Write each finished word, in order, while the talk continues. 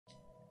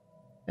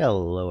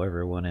Hello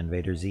everyone,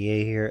 Invader ZA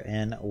here,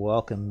 and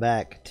welcome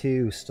back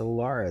to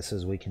Stellaris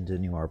as we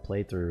continue our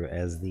playthrough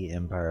as the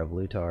Empire of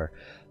Lutar.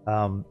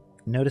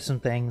 Noticed some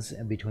things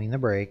between the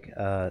break.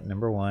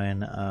 Number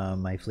one,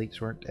 my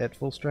fleets weren't at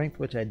full strength,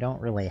 which I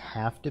don't really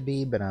have to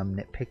be, but I'm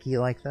nitpicky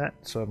like that,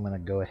 so I'm going to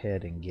go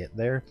ahead and get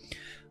there.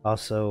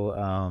 Also,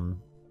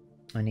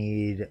 I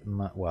need,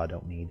 well, I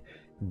don't need,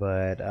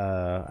 but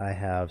I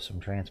have some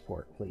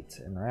transport fleets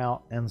en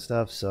route and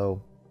stuff,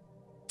 so...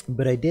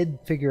 But I did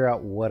figure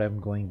out what I'm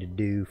going to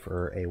do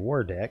for a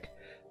war deck.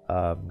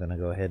 I'm going to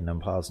go ahead and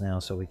unpause now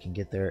so we can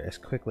get there as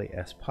quickly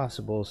as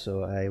possible.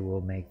 So I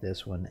will make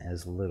this one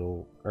as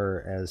little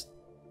or as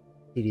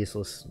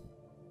tediousless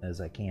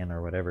as I can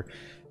or whatever.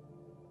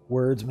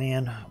 Words,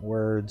 man.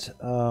 Words.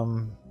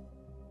 Alright.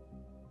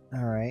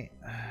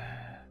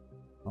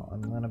 Well,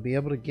 I'm going to be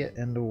able to get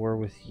into war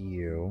with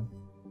you.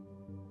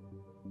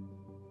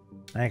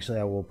 Actually,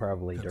 I will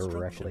probably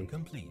directly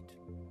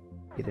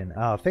get in.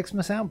 Fix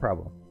my sound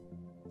problem.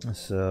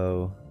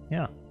 So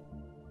yeah.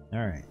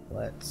 All right,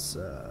 let's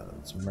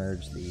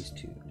merge these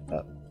two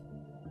up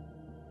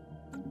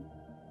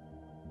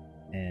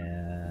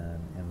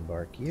and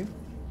embark you.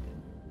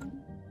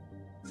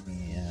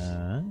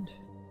 And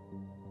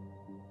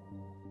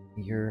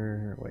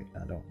you're wait,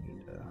 I don't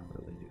need to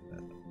really do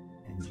that.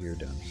 And you're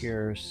down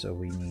here, so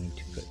we need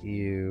to put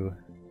you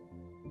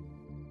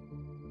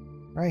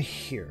right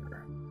here.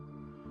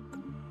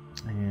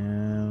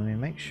 And we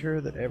make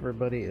sure that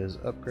everybody is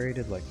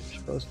upgraded like they're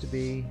supposed to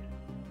be.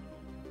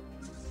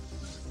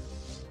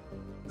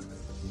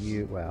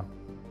 You, wow.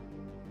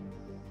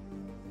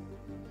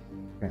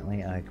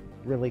 Apparently I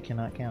really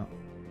cannot count.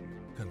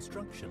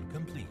 Construction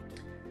complete.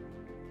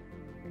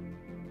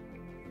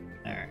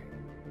 Alright.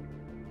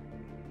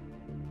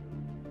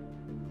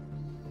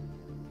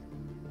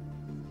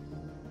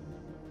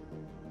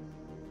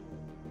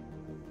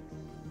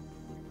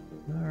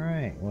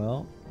 Alright,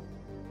 well,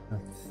 I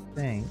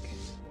think,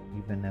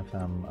 even if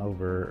I'm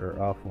over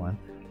or off one,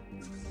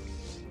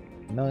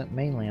 no,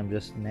 mainly I'm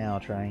just now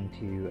trying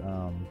to,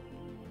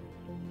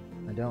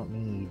 I don't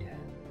need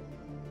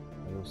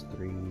those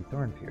 3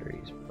 Thorn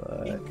Furies,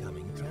 but...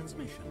 Incoming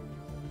transmission.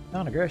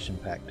 Non-aggression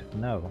pact,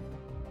 no.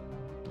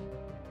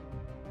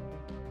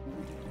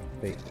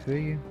 Wait, who are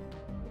you?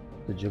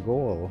 The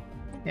Jagol.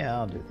 Yeah,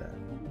 I'll do that.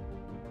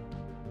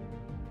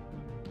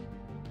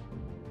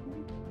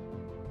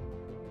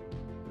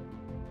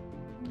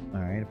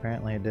 Alright,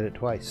 apparently I did it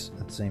twice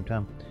at the same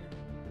time.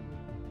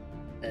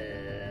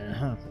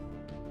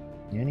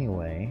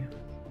 Anyway,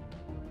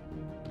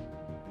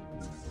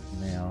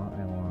 now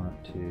I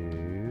want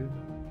to...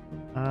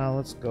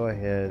 let's go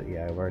ahead.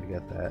 Yeah, I've already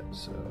got that,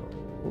 so...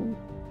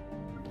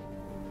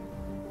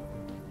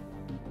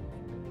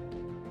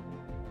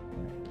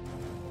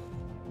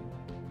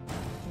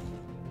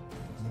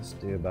 Let's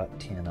do about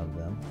 10 of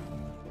them.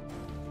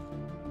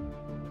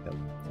 Got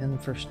 10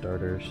 for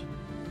starters.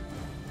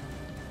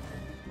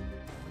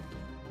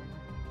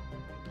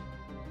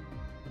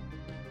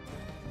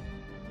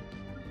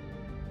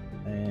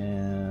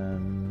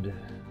 And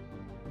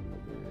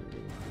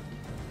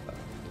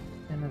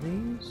 10 of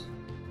these.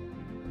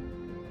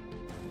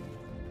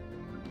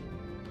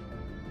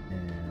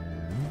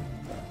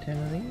 And 10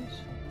 of these.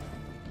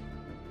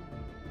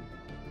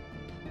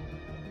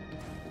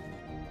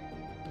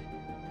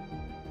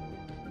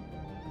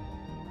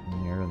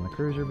 And you're in the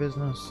cruiser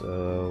business,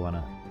 so why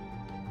not?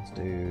 Let's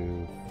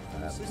do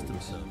 5 System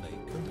of these. survey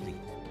complete.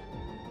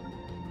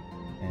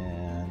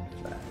 And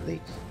 5 of these.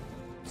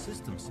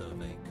 System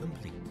survey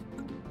complete.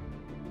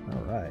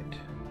 Alright.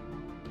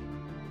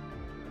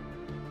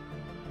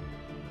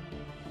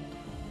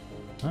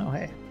 Oh,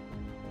 hey.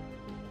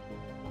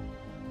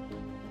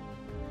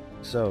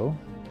 So,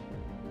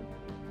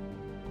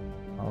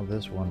 all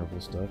this wonderful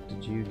stuff,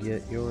 did you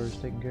get yours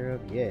taken care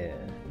of? Yeah.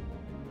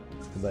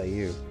 What about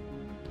you?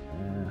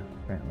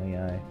 Apparently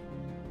I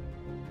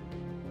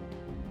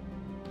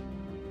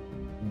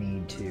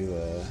need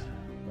to,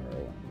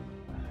 borrow.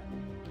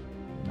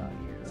 Not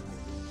you.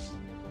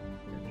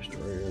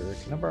 Destroyer.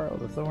 Can I borrow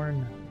the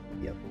thorn?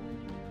 Yep.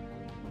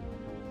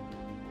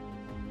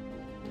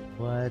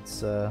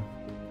 Let's put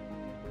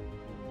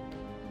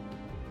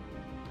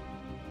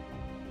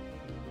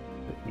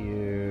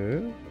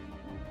you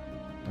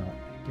up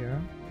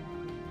here.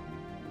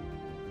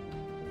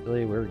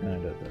 Really, we're gonna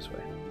do it this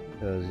way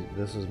because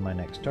this is my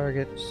next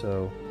target.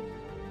 So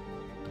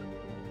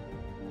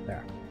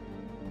there,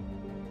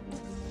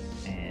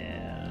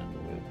 and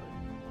we'll put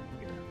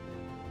here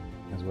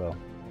as well.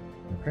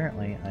 And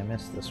apparently, I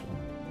missed this one.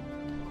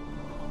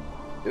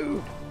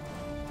 Dude!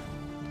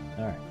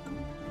 Alright.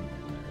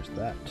 There's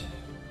that.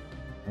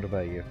 What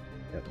about you?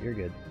 Yep, you're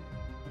good.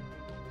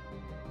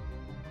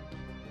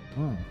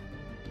 Alright,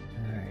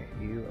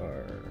 you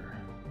are...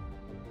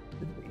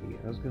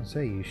 I was gonna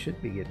say, you should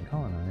be getting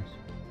colonized.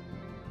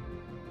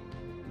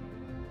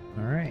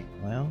 Alright,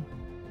 well...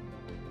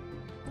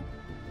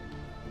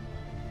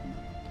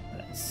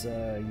 That's,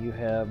 you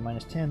have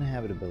 -10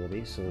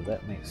 habitability, so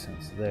that makes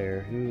sense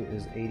there. Who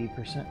is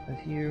 80%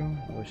 with you?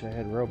 I wish I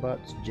had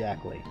robots.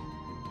 Jackley.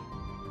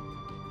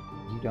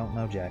 You don't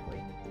know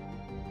Jackley.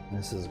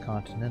 This is a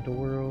continental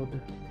world.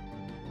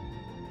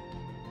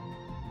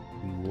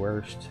 The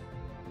worst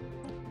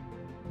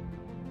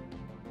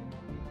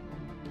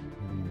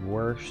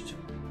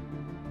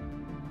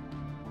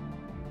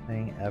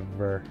thing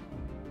ever.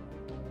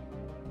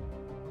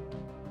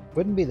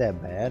 Wouldn't be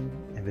that bad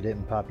if it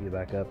didn't pop you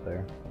back up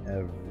there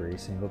every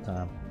single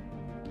time.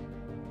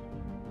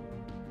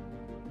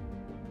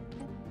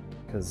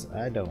 Because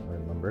I don't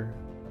remember.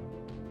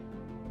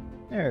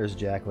 There's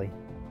Jackley.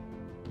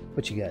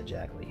 What you got,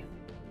 Jackley?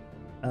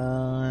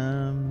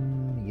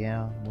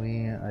 Yeah,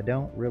 I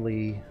don't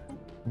really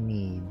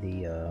need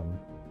the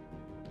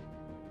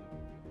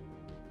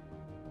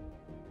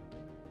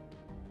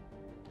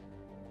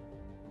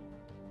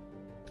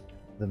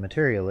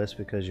materialist,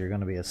 because you're going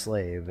to be a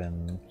slave,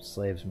 and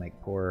slaves make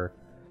poor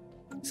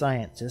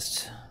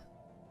scientists.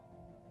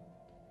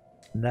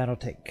 That'll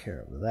take care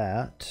of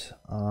that.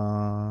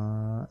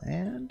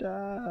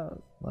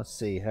 Let's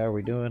see, how are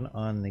we doing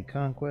on the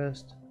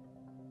conquest?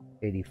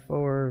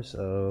 84,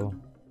 so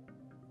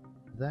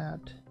that.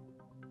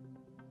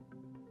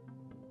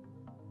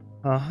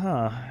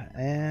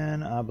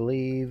 And I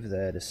believe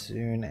that as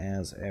soon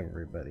as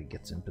everybody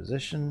gets in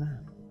position.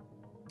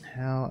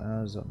 How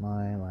is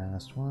my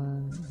last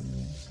one?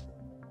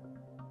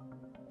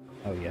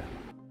 Oh yeah,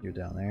 you're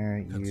down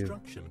there.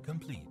 Construction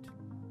complete.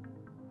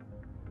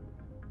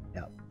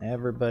 Yeah,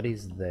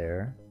 everybody's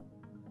there.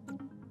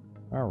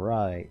 All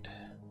right.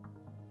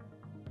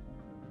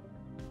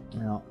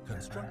 Now,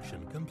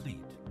 construction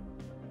complete.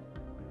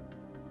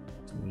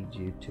 Need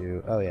you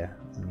to. Oh yeah,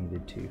 I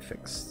needed to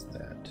fix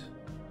that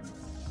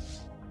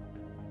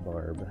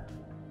barb.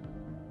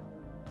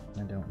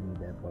 I don't need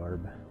that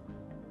barb.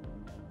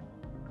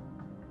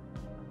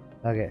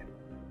 Okay.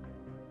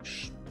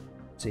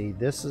 See,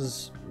 this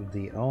is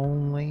the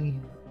only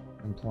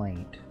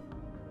complaint.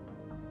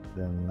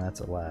 Then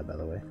that's a lie, by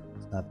the way.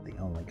 It's not the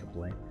only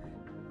complaint.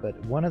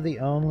 But one of the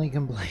only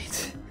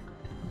complaints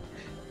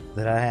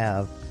that I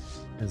have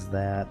is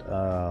that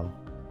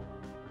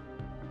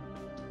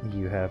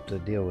you have to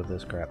deal with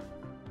this crap.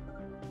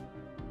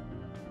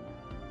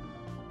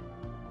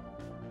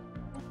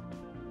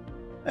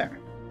 There.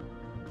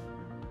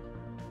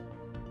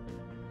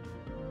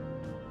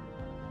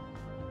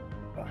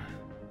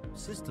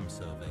 System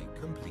survey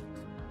complete.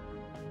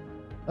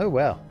 Oh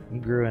well,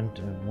 you grew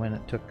into when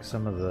it took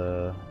some of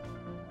the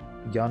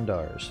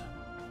Yondars.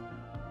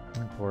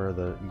 Or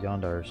the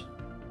Yondars.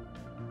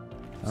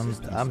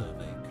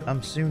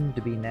 I'm soon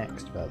to be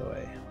next, by the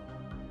way.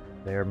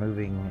 They are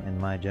moving in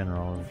my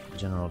general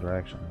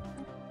direction.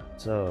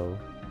 So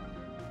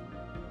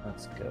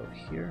let's go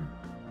here.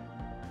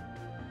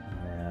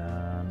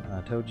 And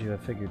I told you I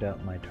figured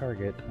out my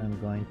target. I'm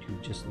going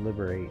to just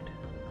liberate,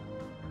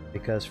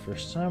 because for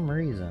some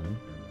reason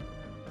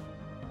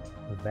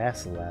the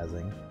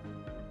vassalizing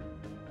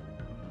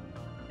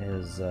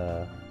is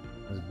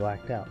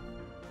blacked out.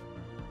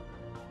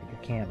 Like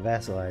I can't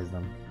vassalize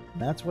them.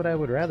 And that's what I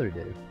would rather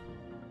do.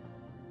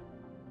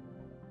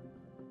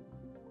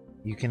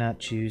 You cannot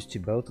choose to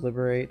both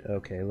liberate.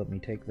 Okay, let me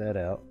take that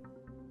out.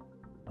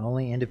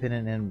 Only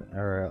independent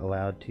are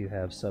allowed to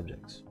have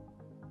subjects.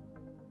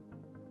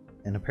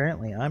 And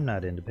apparently I'm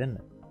not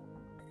independent.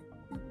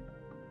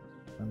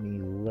 Let me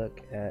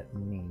look at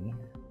me.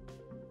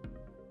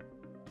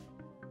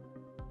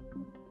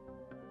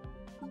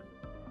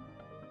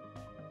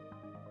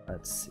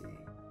 Let's see.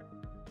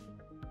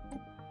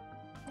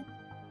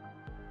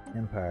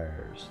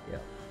 Empires,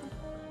 yep.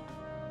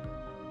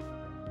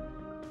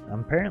 I'm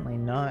apparently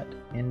not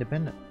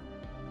independent.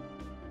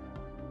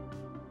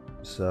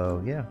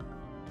 So, yeah.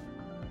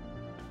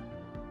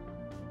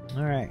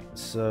 Alright,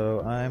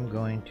 so I'm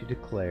going to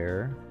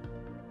declare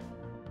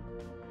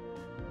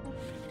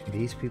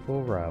these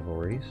people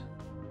rivalries.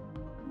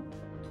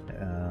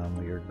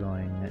 We are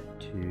going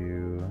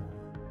to...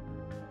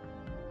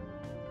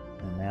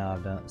 And now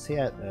I've done... See,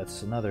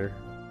 that's another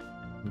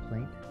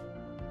complaint.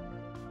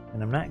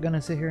 And I'm not going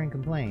to sit here and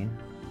complain,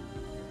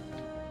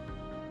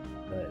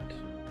 but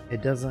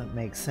it doesn't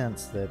make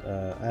sense that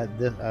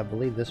I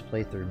believe this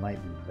playthrough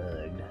might be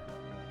bugged.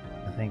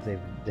 I think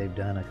they've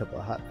done a couple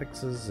of hot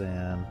fixes,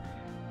 and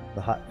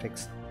the hot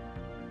fix.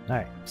 All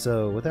right,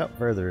 so without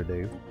further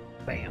ado,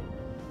 bam,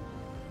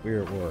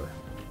 we're at war,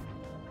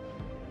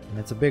 and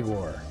it's a big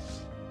war.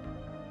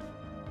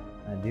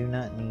 I do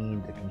not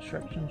need the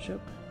construction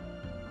ship,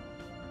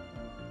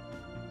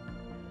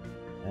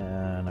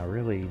 and I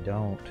really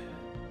don't.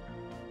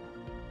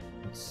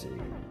 Let's see.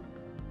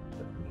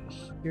 Put me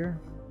here.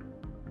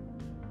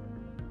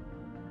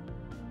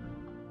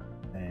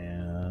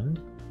 And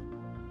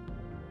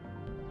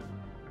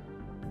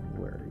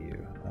where are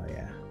you? Oh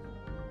yeah.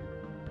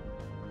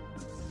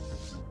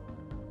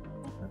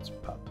 Let's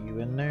pop you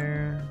in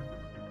there.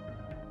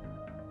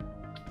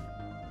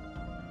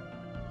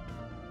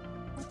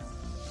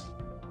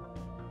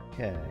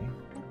 Okay.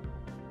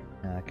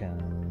 Now I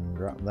can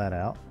drop that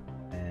out,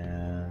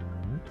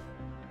 and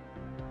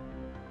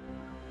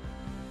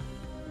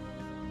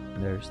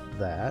there's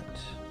that.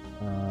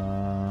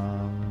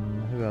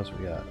 Who else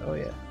we got? Oh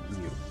yeah,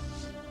 you.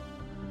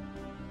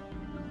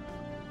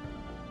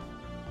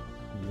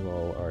 You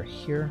all are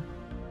here.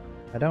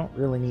 I don't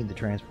really need the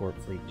transport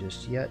fleet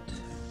just yet,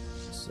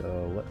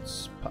 so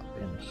let's pop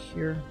in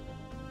here.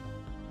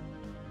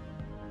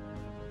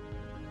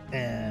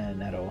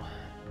 And that'll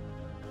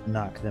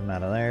knock them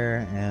out of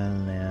there,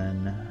 and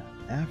then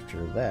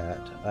after that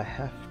I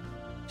have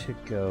to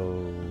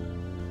go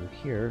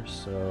here,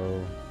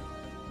 so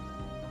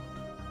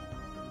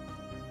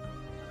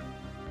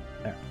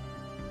there.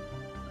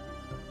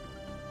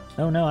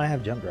 Oh no, I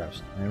have jump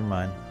drops. Never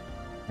mind.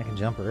 I can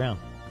jump around.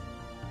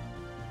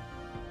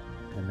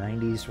 The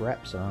 90s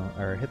rap song,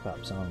 or hip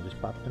hop song,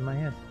 just popped in my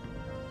head.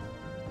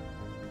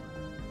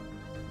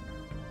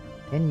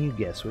 Can you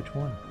guess which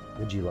one?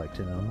 Would you like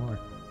to know more?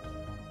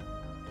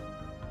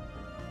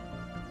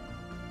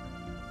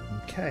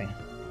 Okay.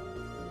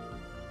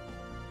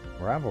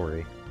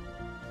 Rivalry.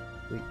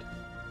 Sweet.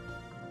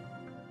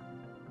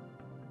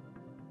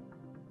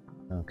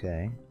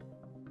 Okay.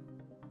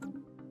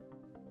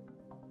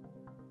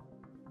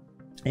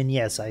 And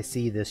yes, I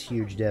see this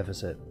huge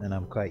deficit, and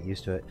I'm quite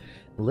used to it.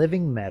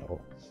 Living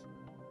metal.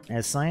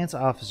 As science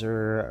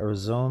officer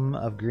Ozome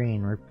of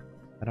Green,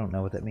 I don't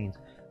know what that means,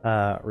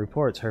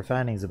 reports her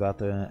findings about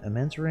the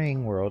immense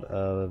ring world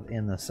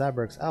in the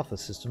Cyberx Alpha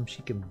system,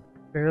 she can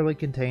barely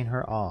contain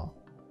her awe.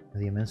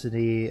 The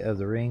immensity of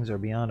the rings are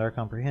beyond our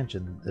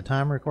comprehension. The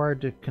time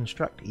required to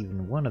construct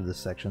even one of the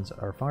sections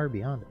are far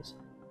beyond us.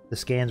 The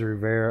scans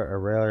reveal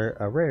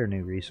a rare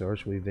new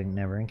resource we've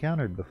never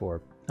encountered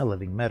before, a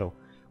living metal,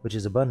 which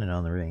is abundant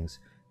on the rings.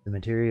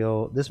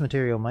 This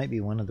material might be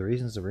one of the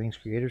reasons the rings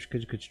creators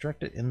could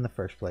construct it in the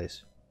first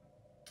place.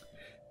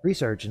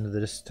 Research into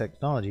this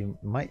technology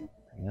might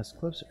bring us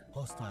closer.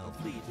 Hostile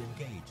fleet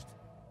engaged.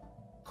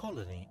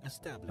 Colony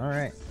established. All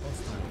right.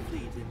 Hostile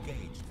fleet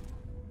engaged.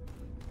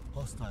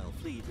 Hostile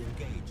fleet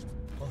engaged.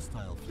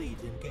 Hostile fleet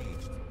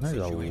engaged. There's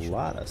Situation a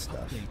lot log of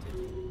stuff.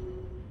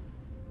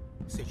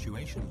 Updated.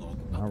 Situation log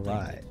updated. All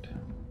right.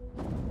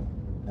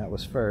 That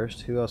was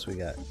first. Who else we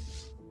got?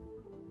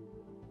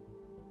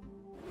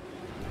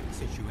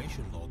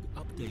 Situation log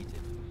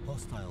updated.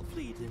 Hostile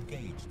fleet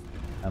engaged.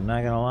 I'm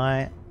not gonna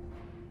lie,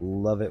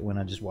 love it when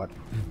I just watch.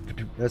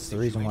 That's the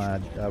reason why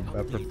I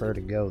prefer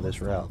to go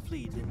this route. Hostile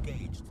fleet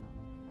engaged.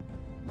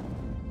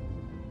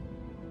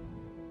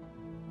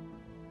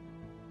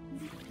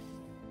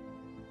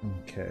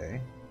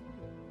 Okay.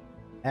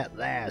 At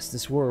last,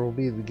 this war will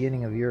be the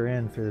beginning of your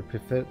end for the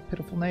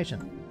pitiful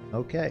nation.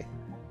 Okay.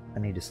 I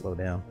need to slow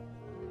down.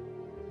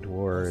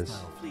 Dwarves.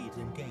 Hostile fleet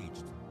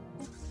engaged.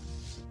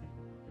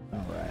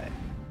 Alright.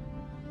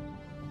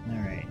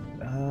 Alright.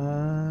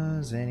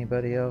 Is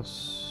anybody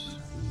else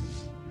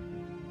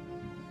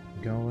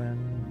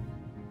going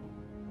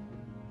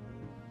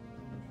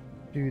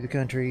through the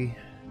country?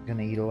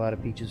 Gonna eat a lot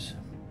of peaches.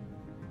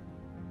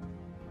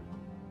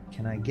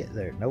 Can I get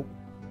there? Nope.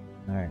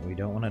 Alright, we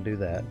don't want to do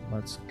that.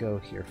 Let's go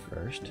here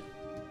first.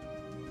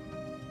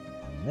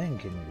 And then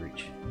can you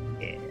reach?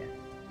 Yeah.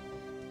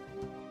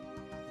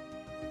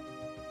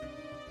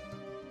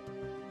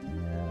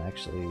 Yeah,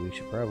 actually, we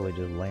should probably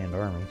just land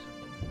armies.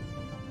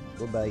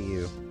 What about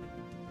you?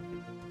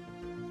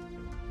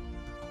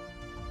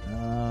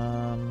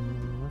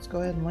 Let's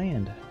go ahead and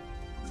land.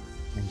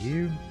 And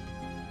you?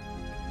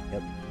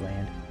 Yep,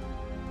 land.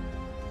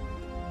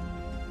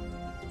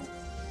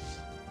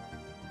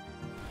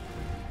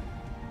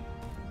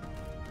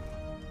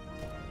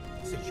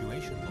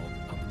 Situation log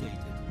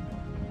updated.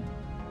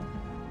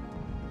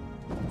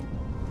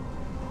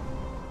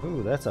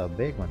 Ooh, that's a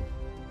big one.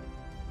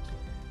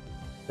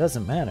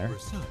 Doesn't matter,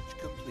 Research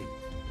complete.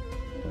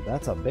 but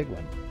that's a big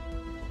one.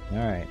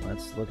 Alright,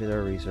 let's look at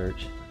our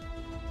research.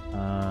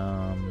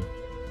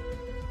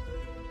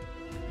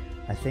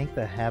 I think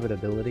the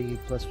habitability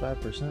plus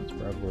 5% is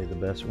probably the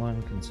best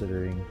one,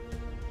 considering...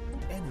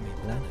 Enemy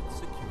planet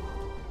secured.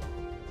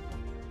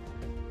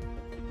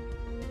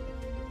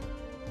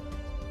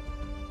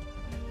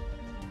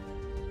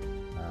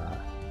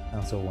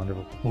 Sounds so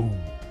wonderful.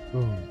 Boom,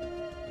 boom.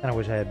 Kinda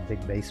wish I had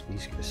big bass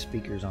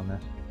speakers on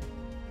this.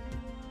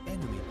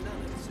 Enemy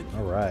planet secured.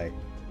 Alright.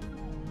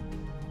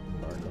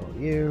 Embargo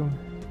you.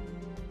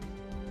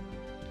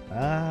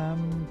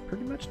 I'm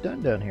pretty much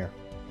done down here.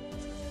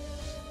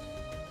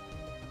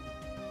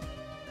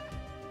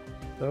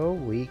 So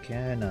we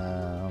can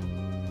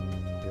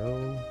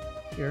go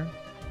here.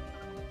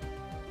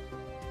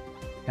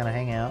 Kind of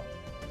hang out.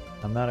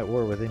 I'm not at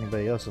war with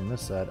anybody else on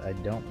this side, I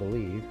don't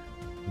believe.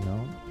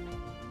 No.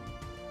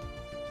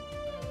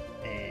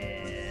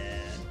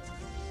 And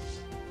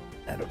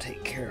that'll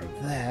take care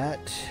of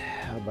that.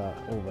 How about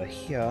over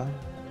here?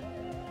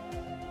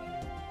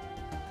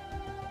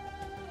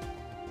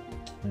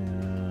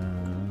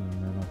 And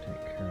that'll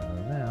take care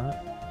of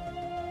that.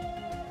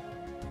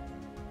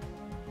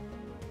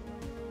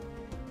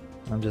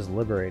 I'm just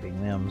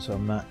liberating them, so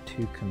I'm not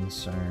too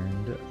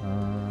concerned. How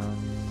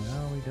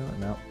are we doing?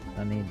 No,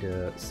 I need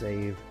to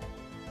save.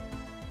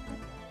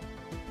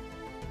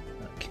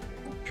 Okay,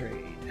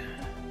 trade.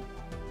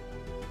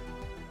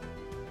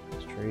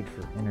 Let's trade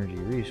for energy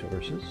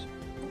resources.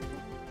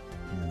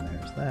 And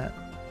there's that.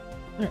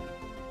 There.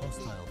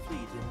 Hostile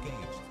fleet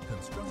engaged.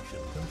 Construction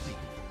complete.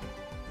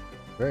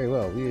 Very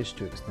well, we wish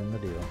to extend the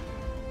deal.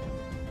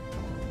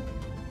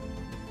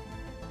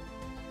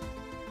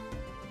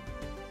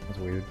 That's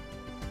weird.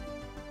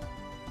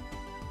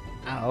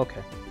 Ah,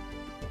 okay.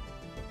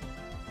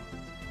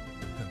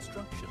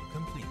 Construction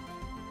complete.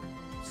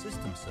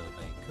 System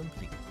survey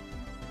complete.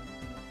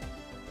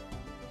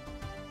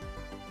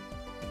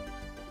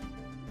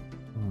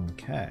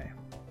 Okay.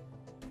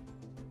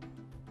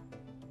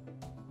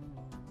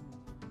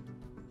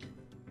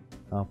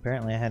 Well,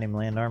 apparently I had him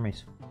land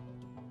armies.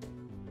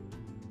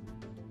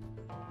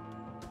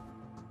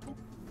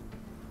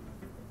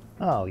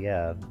 Oh,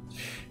 yeah.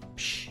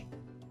 Psh.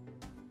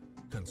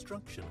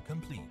 Construction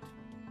complete.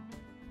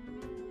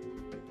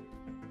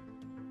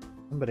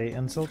 Somebody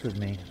insulted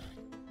me.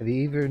 Have you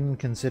even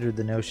considered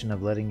the notion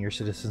of letting your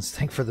citizens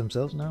think for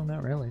themselves? No,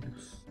 not really.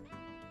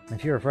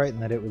 If you are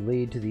frightened that it would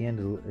lead to the end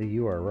of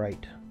you are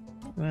right.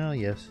 Well,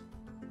 yes.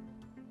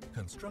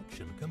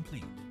 Construction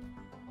complete.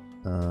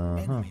 Uh-huh.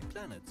 Enemy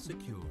planet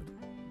secured.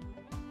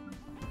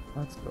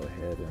 Let's go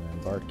ahead and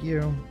embark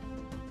you.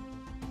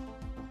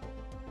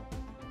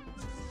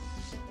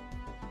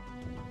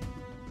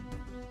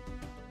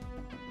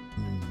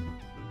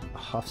 A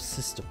Huff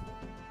system.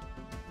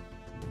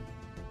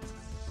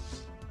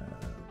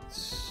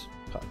 Let's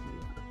pop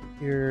you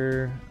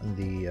here.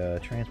 The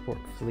transport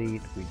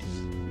fleet, we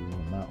do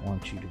not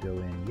want you to go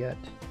in yet.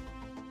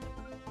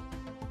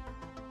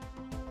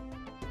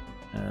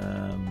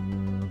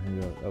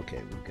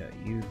 Okay, we've got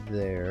you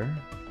there.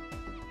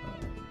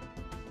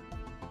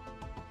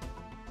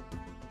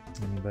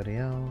 Anybody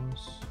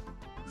else?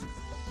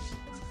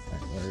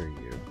 Alright, where are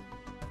you?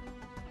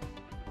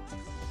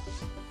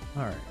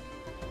 Alright.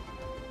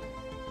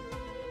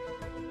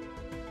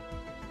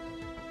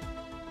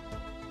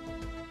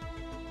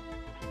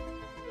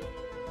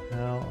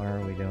 How are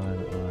we doing on...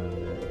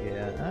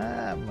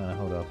 Yeah, I'm gonna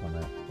hold off on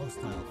that.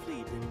 Hostile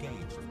fleet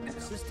engaged.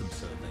 System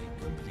survey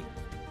complete.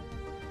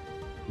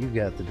 You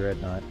got the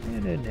dreadnought,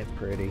 and isn't it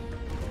pretty?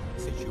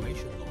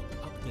 Situation log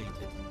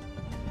updated.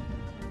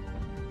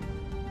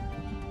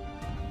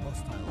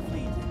 Hostile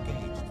fleet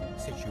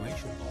engaged.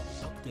 Situation log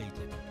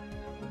updated.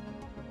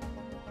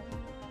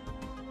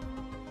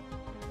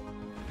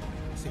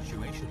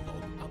 Situation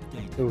log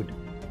updated. Food.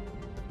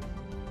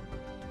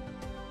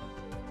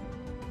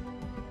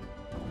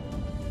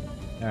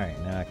 Alright,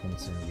 now I can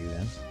send you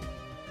in.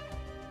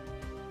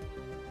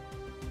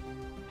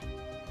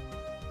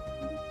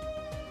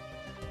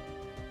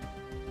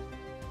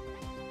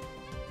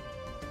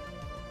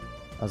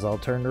 I was all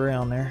turned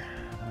around there.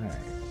 Alright.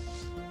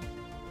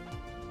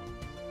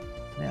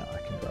 Now I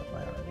can drop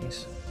my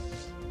armies.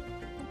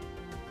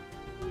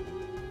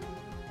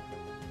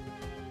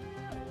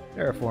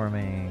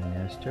 Terraforming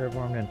is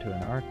terraformed into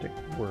an Arctic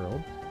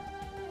world.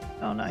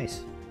 Oh,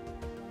 nice.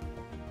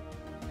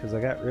 Because I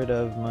got rid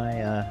of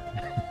my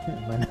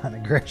my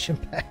non-aggression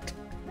pact.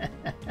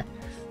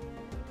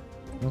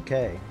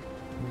 Okay,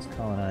 let's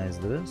colonize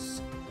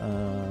this.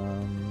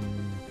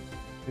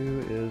 Who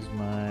is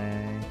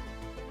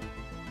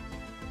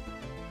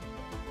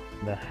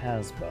the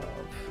Hasbov?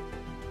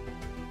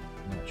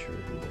 I'm not sure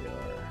who they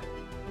are.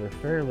 They're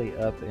fairly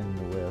up in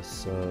the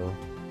list, so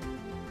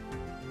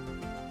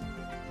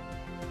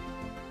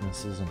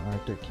this isn't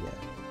Arctic yet.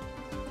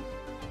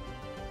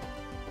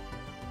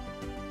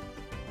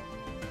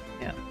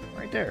 Yeah,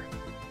 right there.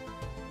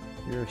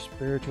 You're a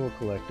spiritual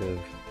collective.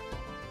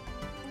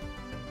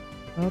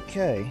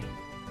 Okay.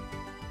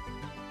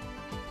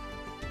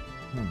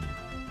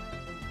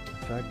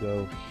 If I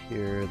go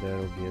here,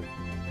 that'll give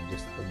me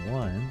just the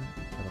one.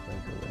 But if I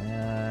go,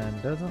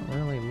 and doesn't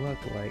really look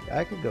like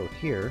I could go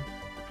here,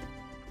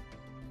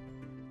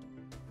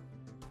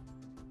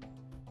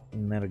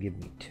 and that'll give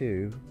me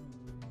two.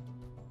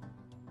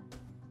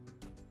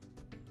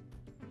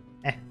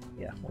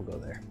 Yeah, we'll go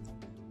there.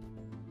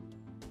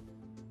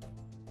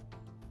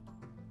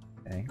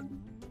 Okay.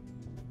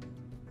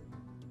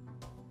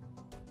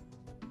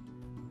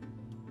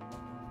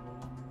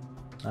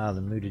 Ah,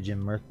 the Mutagen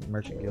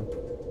Merchant Guild.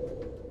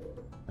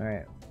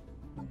 Alright.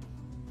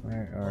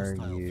 Where are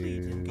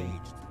you?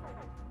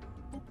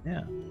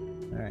 Yeah.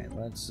 Alright,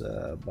 let's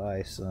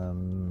buy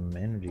some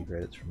energy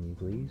credits from you,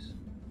 please.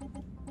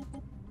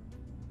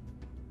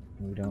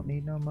 We don't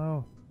need no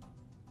more.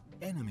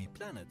 Enemy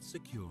planet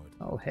secured.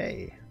 Oh,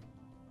 hey.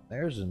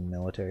 There's a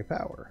military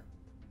power.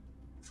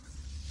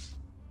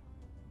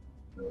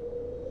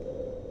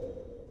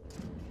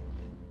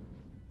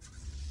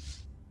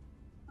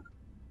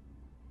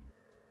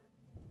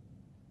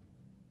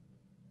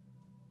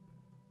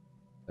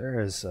 There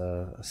is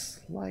a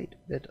slight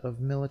bit of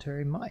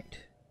military might.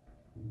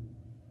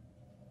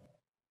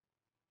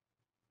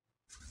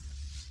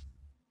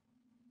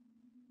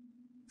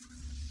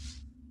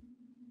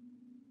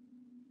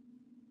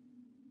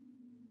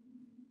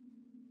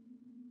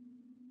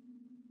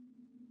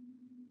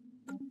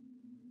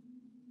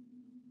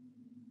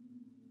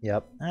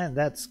 Yep, and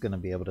that's going to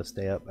be able to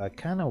stay up. I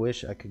kind of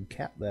wish I could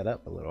cap that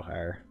up a little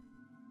higher.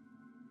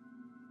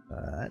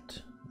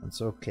 But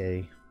that's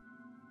okay.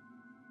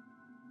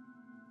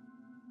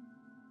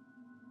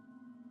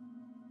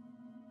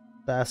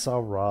 That's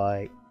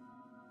alright.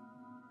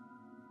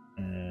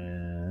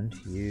 And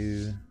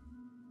you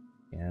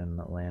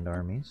can land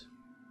armies.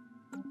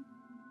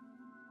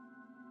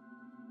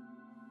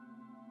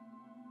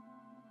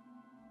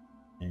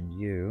 And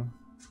you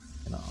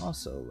can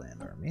also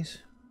land armies.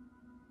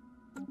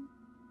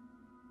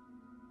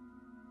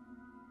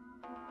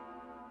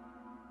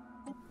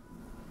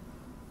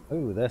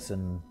 Oh, that's a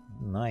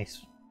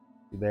nice.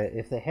 But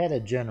if they had a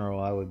general,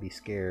 I would be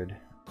scared.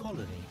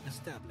 Colony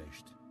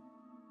established.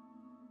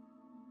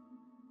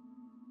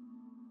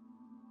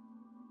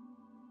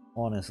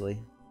 Honestly.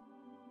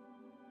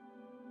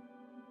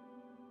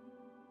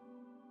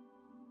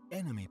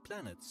 Enemy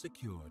planet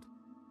secured.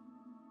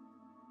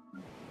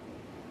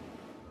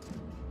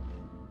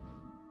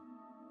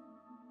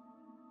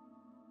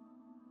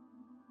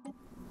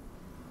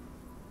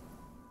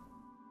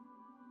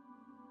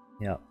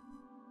 Yep.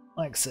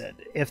 Like I said,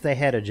 if they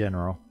had a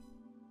general.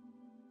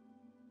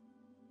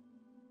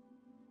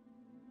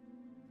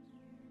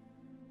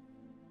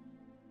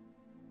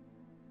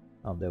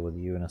 I'll deal with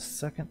you in a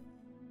second.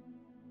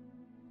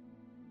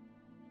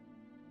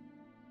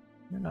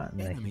 You're not in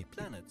the Enemy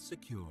planet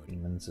secured.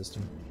 human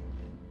system.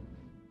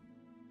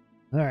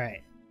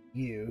 Alright,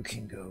 you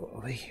can go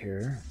over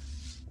here.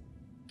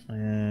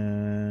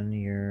 And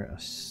you're a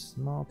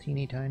small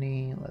teeny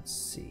tiny, let's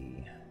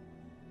see.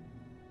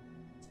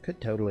 Could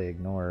totally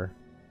ignore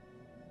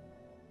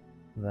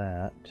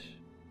that.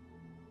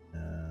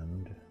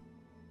 And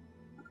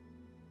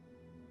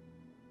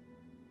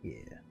yeah,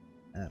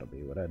 that'll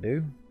be what I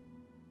do.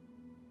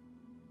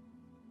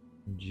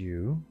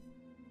 Jew.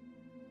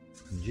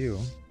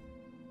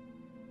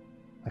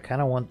 I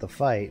kind of want the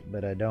fight,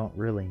 but I don't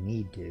really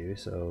need to,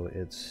 so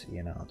it's,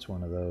 you know, it's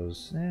one of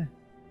those,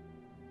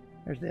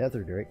 there's the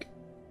other Drake.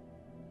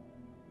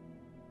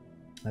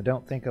 I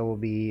don't think I will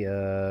be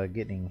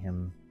getting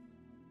him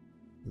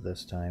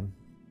this time.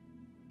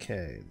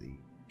 Okay, the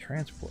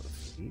transport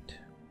fleet.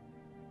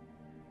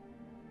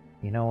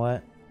 You know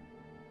what?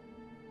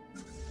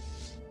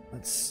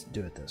 Let's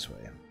do it this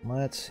way.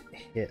 Let's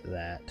hit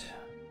that.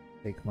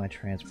 Take my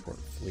transport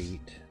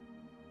fleet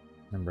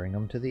and bring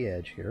them to the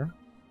edge here.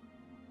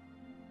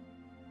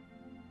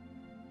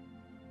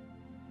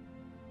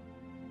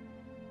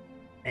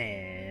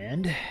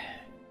 And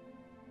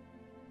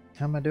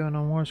how am I doing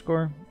on war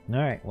score?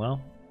 Alright,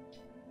 well,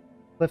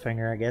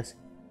 cliffhanger, I guess.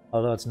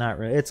 Although it's not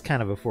really, it's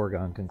kind of a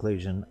foregone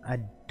conclusion. I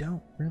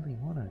don't really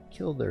want to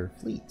kill their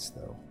fleets,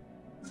 though,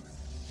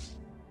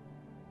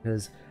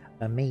 because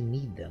I may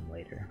need them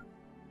later.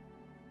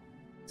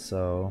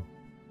 So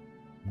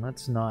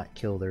let's not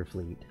kill their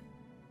fleet.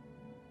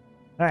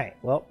 Alright,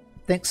 well,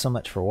 thanks so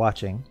much for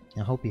watching.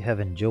 I hope you have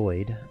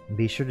enjoyed.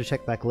 Be sure to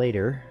check back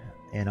later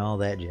and all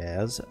that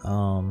jazz.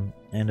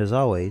 And as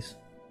always,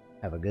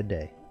 have a good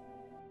day.